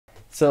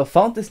So I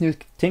found this new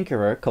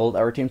tinkerer called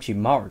RotMG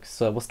Marks.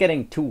 So I was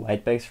getting 2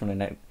 white bags from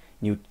the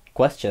new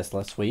quest chest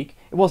last week.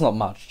 It was not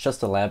much,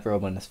 just a lab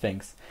robe and a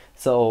sphinx.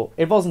 So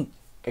it wasn't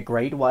a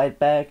great white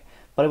bag,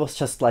 but it was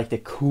just like the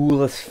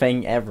coolest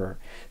thing ever.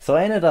 So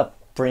I ended up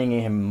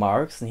bringing him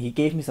Marks, and he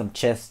gave me some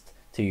chests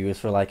to use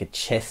for like a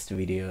chest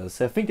video.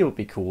 So I think it would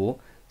be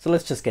cool. So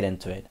let's just get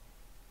into it.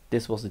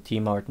 This was the T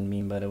Martin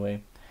meme, by the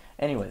way.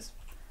 Anyways,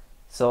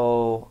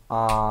 so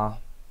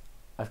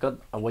I've got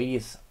away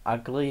these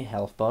ugly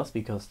health buffs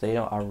because they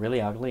are really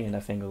ugly, and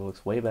I think it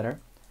looks way better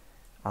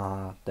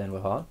than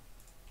without.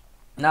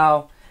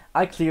 Now,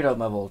 I cleared out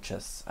my vault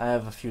chests. I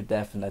have a few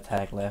death and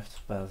attack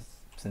left, but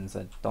since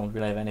I don't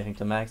really have anything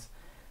to max.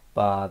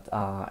 But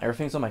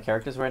everything's on my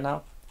characters right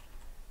now,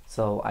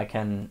 so I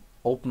can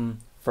open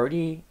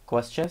 30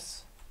 quest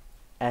chests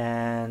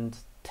and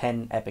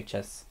 10 epic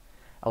chests.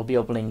 I'll be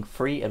opening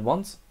 3 at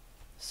once,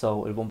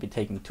 so it won't be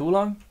taking too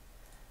long.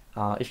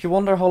 If you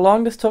wonder how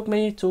long this took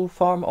me to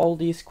farm all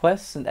these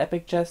quests and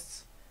epic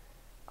chests,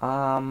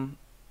 about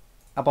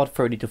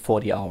 30 to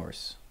 40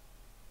 hours.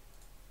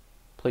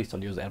 Please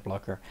don't use ad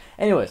blocker.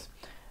 Anyways,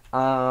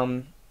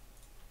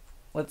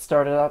 let's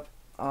start it up.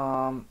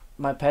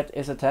 My pet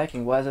is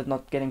attacking. Why is it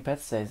not getting pet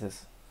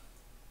stasis?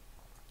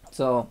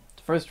 So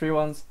the first 3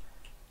 ones,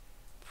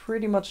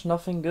 pretty much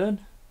nothing good.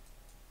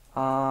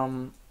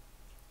 I'm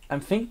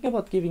thinking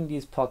about giving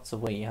these pots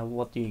away.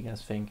 What do you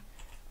guys think?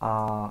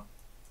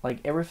 Like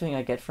everything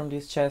I get from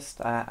these chests,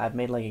 I've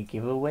made like a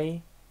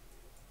giveaway,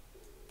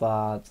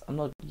 but I'm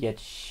not yet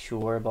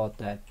sure about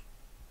that.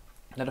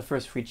 Now the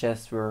first 3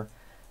 chests were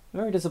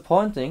very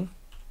disappointing.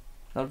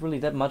 Not really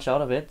that much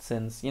out of it,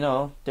 since, you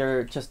know,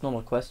 they're just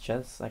normal quest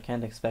chests. I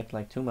can't expect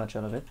like too much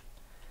out of it.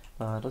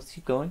 Let's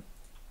keep going.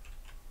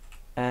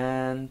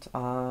 And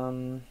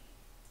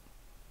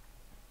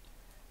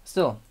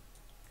still,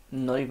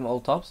 not even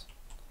all tops.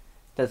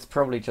 That's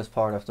probably just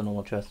part of the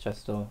normal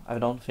chest though. I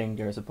don't think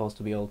there's supposed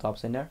to be all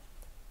tops in there.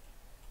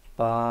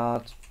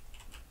 But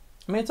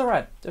I mean, it's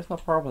alright. There's no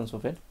problems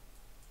with it.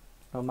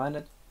 Don't mind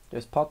it.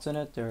 There's pots in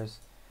it.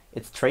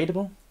 It's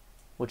tradable,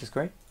 which is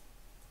great.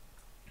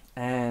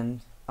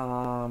 And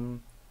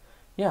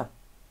yeah.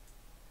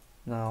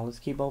 Now let's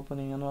keep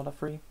opening another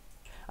 3.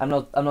 I'm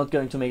not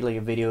going to make like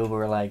a video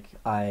where like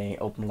I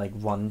open like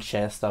one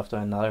chest after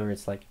another.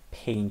 It's like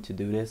pain to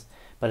do this,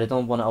 but I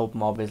don't want to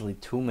open obviously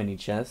too many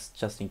chests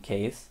just in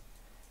case,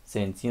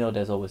 since, you know,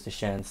 there's always the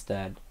chance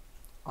that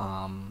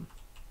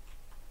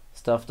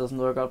stuff doesn't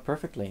work out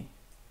perfectly.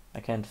 I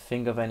can't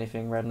think of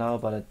anything right now,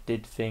 but I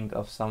did think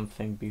of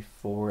something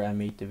before I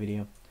made the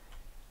video.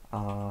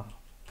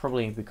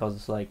 Probably because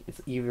it's like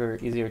it's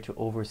easier to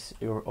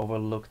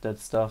overlook that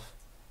stuff.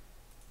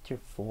 Tier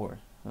 4.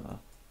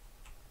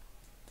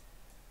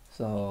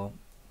 So,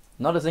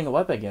 not a single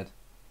white bag yet.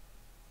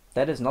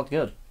 That is not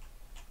good.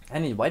 I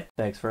need white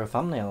bags for a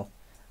thumbnail.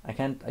 I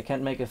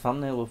can't make a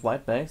thumbnail with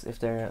white bags if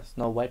there's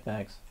no white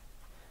bags.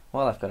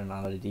 Well, I've got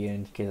another idea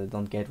in case I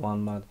don't get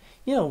one, but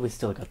you know, we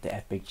still got the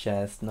epic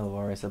chest. No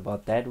worries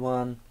about that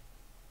one.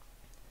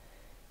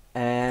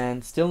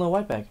 And still no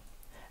white bag.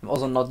 I'm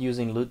also not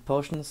using loot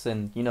potions,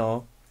 and you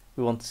know,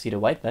 we want to see the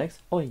white bags.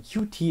 Oh,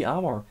 UT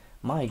armor.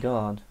 My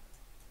god.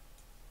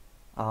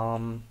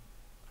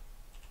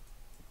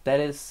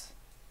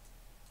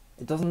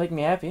 It doesn't make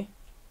me happy.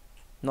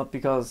 Not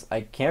because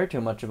I care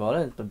too much about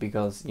it, but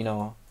because, you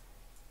know,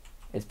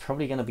 it's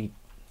probably gonna be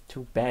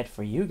too bad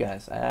for you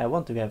guys. I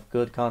want to have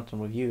good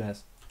content with you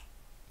guys.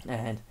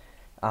 And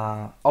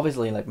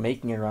obviously, like,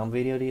 making a round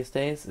video these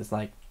days is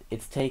like,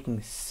 it's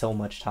taking so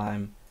much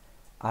time.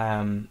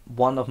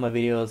 One of my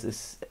videos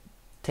is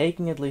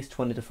taking at least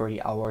 20 to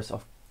 30 hours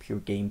of pure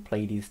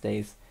gameplay these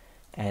days,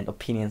 and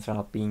opinions are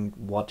not being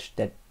watched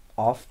that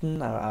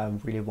often. I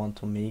really want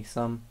to make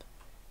some,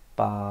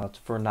 but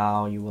for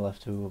now you will have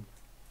to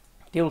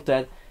deal with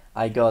that.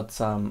 I got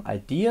some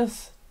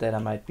ideas that I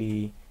might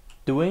be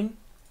doing.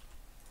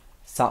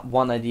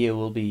 One idea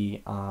will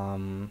be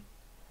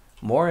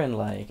more in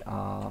like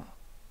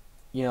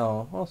you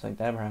know, oh, thank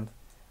Abraham,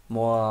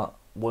 more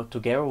work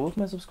together with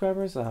my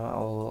subscribers.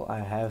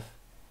 I have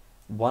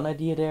one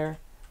idea there,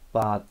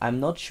 but I'm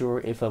not sure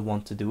if I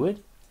want to do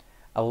it.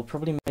 I will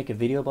probably make a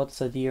video about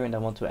this idea, and I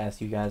want to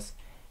ask you guys,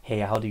 hey,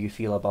 how do you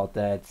feel about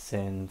that?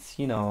 Since,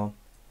 you know,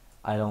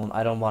 I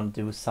don't want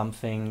to do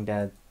something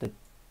that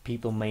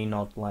people may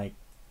not like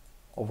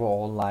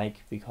overall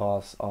like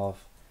because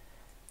of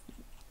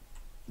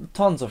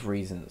tons of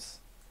reasons.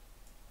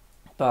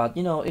 But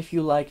you know, if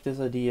you like this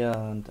idea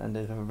and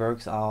if it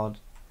works out,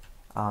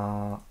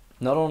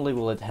 not only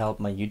will it help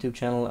my YouTube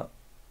channel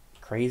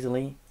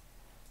crazily,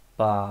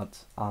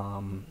 but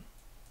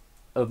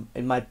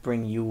it might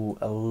bring you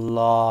a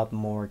lot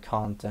more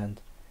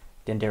content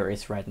than there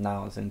is right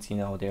now, since, you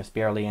know, there's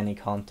barely any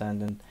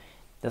content, and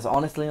there's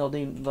honestly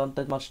not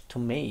that much to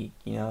make,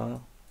 you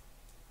know,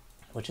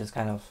 which is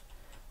kind of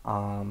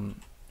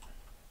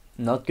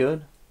not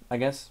good, I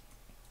guess.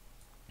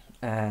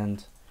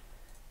 And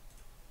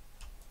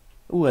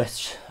ooh,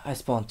 I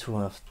spawned 2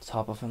 on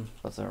top of him.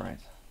 That's alright.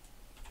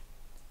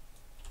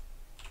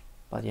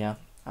 But yeah,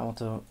 I want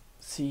to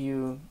see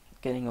you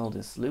getting all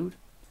this loot,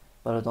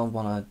 but I don't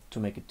want to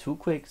make it too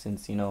quick,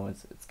 since you know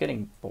it's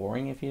getting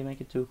boring if you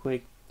make it too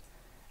quick.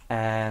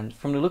 And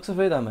from the looks of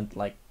it, I'm at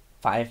like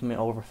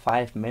over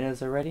 5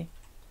 minutes already,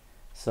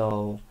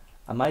 so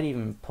I might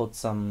even put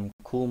some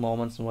cool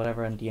moments and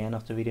whatever at the end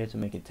of the video to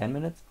make it 10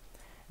 minutes.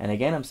 And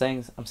again, I'm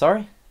saying I'm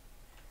sorry,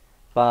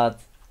 but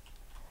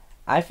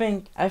I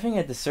think I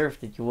deserve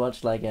that you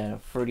watch like a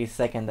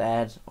 30-second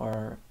ad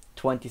or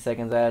 20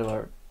 seconds ad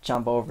or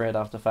jump over it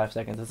after 5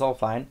 seconds. It's all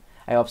fine.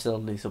 I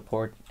absolutely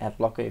support ad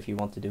blocker if you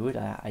want to do it.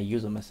 I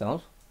use it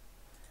myself.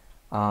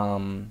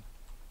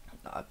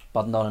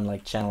 But not in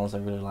like channels I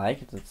really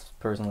like. It's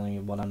personally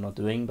what I'm not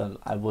doing, but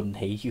I wouldn't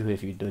hate you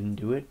if you didn't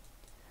do it.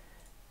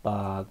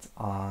 But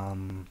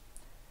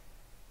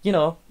you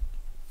know,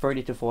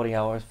 30 to 40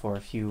 hours for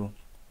a few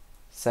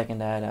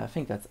second ad, I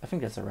think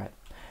that's alright.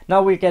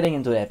 Now we're getting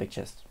into the epic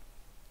chest.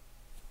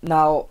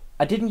 Now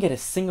I didn't get a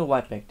single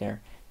white bag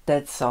there.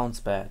 That sounds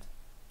bad.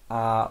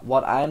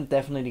 What I'm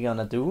definitely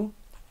gonna do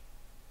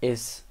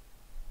is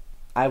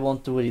I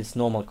won't do these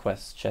normal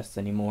quest chests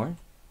anymore.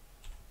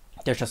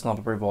 They're just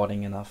not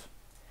rewarding enough.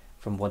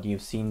 From what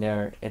you've seen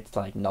there, it's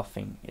like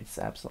nothing. It's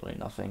absolutely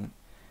nothing.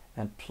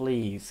 And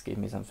please give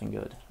me something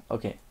good.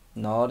 Okay,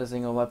 not a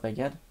single white bag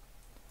yet.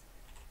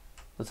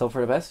 Let's hope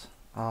for the best.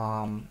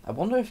 I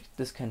wonder if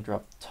this can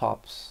drop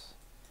tops.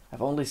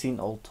 I've only seen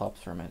old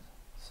tops from it.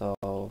 So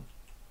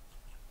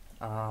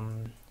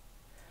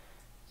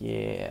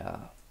yeah,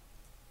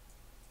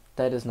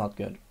 that is not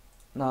good.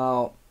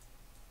 Now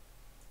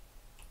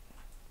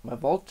my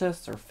vault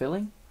chests are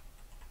filling,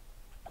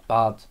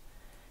 but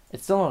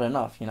it's still not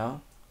enough, you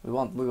know. We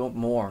want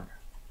more.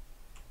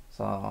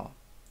 So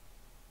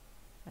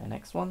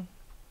next one.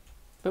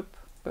 Boop,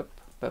 boop,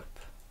 boop.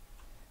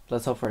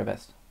 Let's hope for the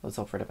best. Let's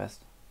hope for the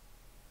best.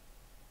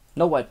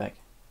 No white bag.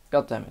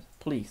 God damn it,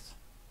 please.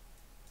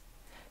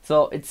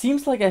 So it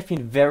seems like I've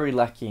been very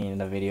lucky in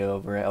the video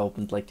where I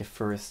opened like the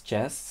first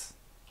chests.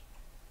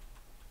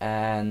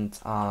 And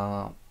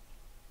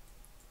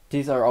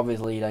these are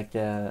obviously like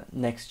the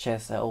next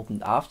chests I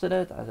opened after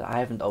that. I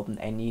haven't opened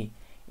any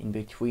in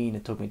between.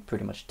 It took me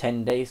pretty much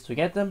 10 days to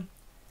get them.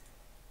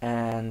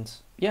 And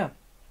yeah.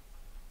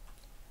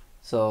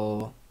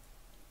 So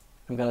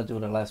I'm gonna do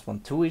the last one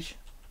 2 each,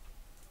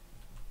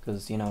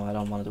 because you know I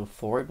don't want to do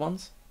 4 at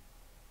once.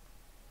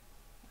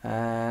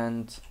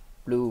 And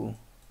blue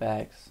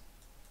bags.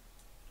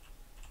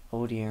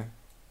 Oh dear.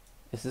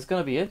 Is this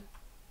gonna be it?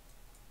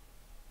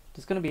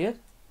 This gonna be it?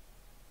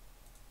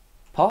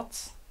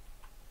 Pots?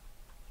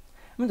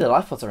 I mean, the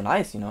life pots are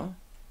nice, you know.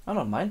 I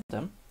don't mind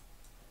them.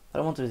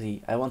 But I want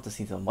to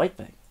see some white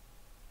bag.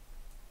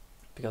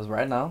 Because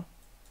right now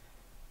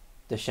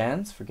the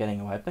chance for getting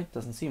a white bag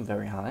doesn't seem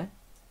very high.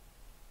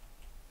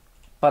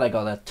 But I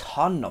got a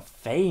ton of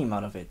fame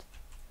out of it.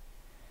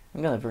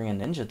 I'm gonna bring a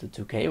ninja to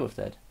 2K with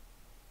that.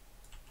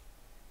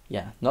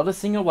 Yeah, not a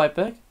single white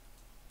bag.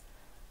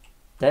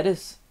 That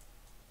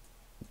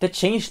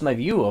changed my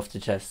view of the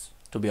chest,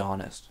 to be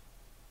honest.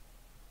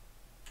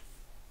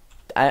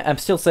 I'm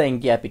still saying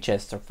the epic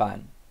chests are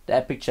fine. The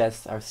epic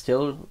chests are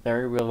still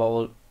very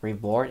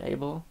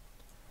rewardable.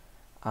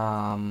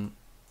 I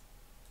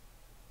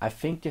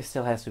think there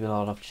still has to be a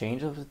lot of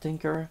change of the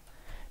Tinkerer.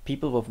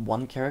 People with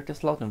 1 character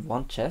slot and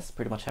 1 chest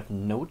pretty much have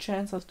no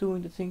chance of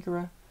doing the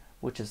Tinkerer,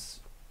 which is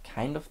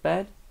kind of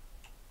bad.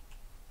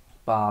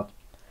 But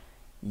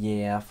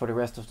yeah, for the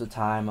rest of the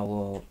time I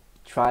will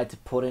try to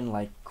put in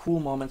like cool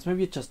moments,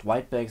 maybe just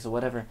white bags or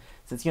whatever,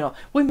 since you know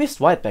we missed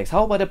white bags.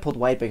 How about I put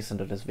white bags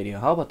into this video?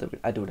 How about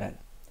I do that?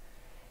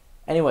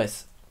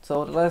 Anyways,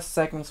 so the last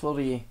segments will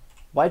be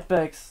white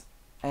bags,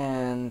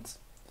 and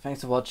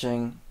thanks for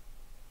watching.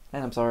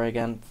 And I'm sorry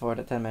again for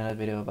the 10-minute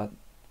video, but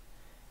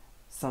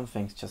some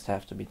things just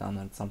have to be done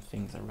and some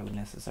things are really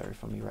necessary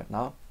for me right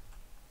now.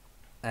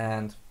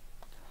 And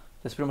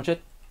that's pretty much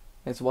it.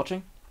 Thanks for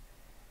watching,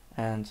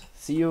 and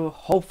see you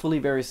hopefully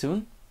very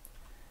soon.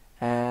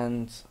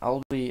 And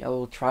I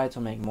will try to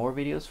make more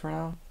videos for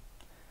now.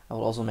 I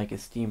will also make a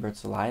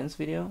Steambirds Alliance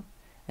video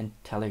and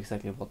tell you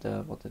exactly what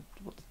the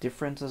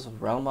differences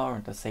of Realm are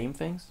and the same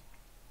things.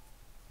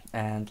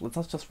 And let's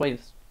not just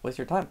waste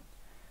your time.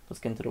 Let's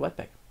get into the white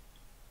bag.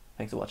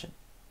 Thanks for watching.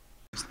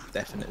 It's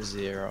definite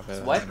 0. It's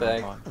white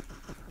bag.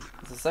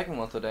 It's the second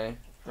one today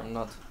from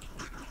Nut.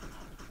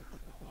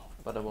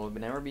 But I will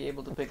never be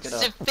able to pick it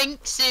up.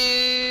 Sphinx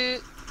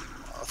suit!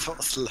 Oh, that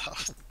was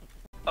loud.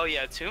 Oh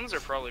yeah, tombs are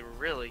probably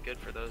really good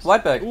for those.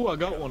 White bag. Ooh, I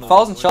got one.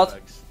 1000 shot.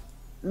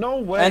 No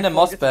way. And a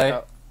moss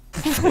bag.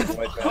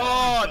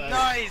 Oh,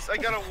 nice! I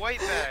got a white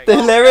bag. The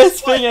hilarious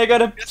thing, I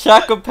got a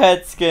Chaco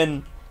Pet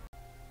skin.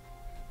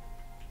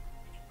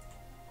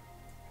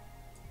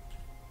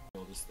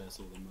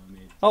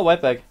 Oh,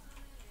 white bag.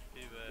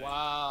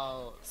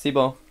 Wow.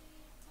 Sibo.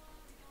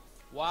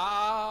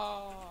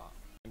 Wow.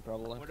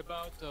 Probably. What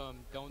about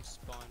don't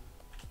spawn?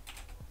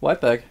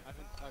 White bag.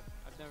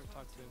 I've never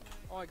talked to him.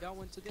 Oh, I got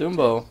one today.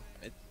 Dumbo.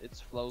 It's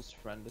Flo's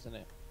friend, isn't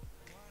it?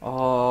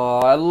 Oh,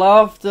 I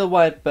love the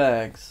white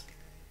bags.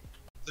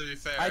 To be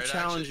fair, I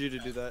challenge you to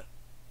do that.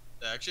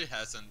 It actually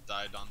hasn't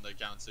died on the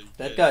account, so you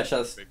That get guy a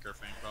just- bigger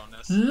fame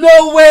bonus.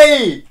 No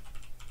way!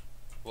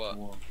 What?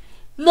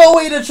 No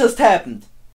way that just happened!